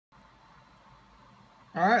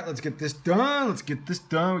All right, let's get this done. Let's get this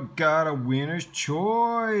done. We got a winner's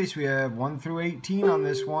choice. We have 1 through 18 on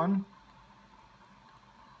this one.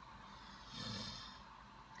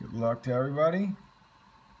 Good luck to everybody.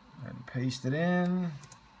 And paste it in.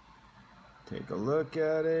 Take a look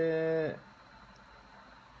at it.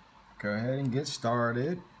 Go ahead and get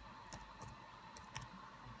started.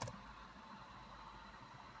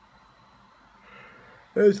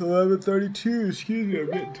 It's 11:32. Excuse me,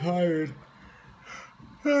 I'm getting tired.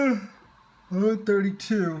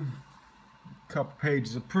 11:32. Couple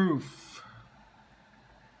pages of proof.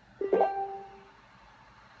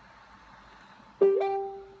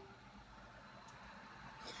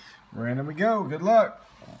 Random we go. Good luck.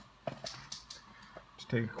 Just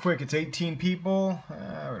take it quick. It's 18 people.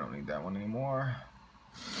 We don't need that one anymore.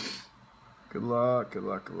 Good luck. Good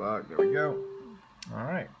luck. Good luck. There we go. All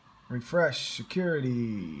right. Refresh.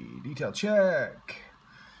 Security. Detail check.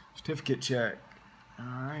 Certificate check. All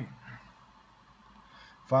right.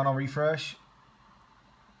 Final refresh.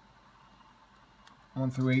 1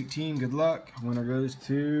 through 18. Good luck. Winner goes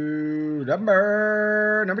to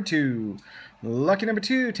number 2. Lucky number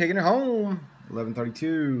 2, taking it home.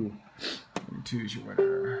 11:32. Number 2 is your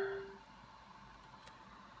winner.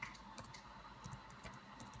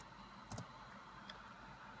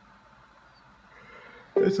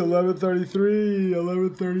 It's 11:33.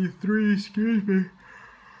 11:33. Excuse me.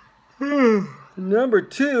 Number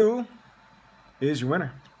 2 is your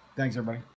winner. Thanks, everybody.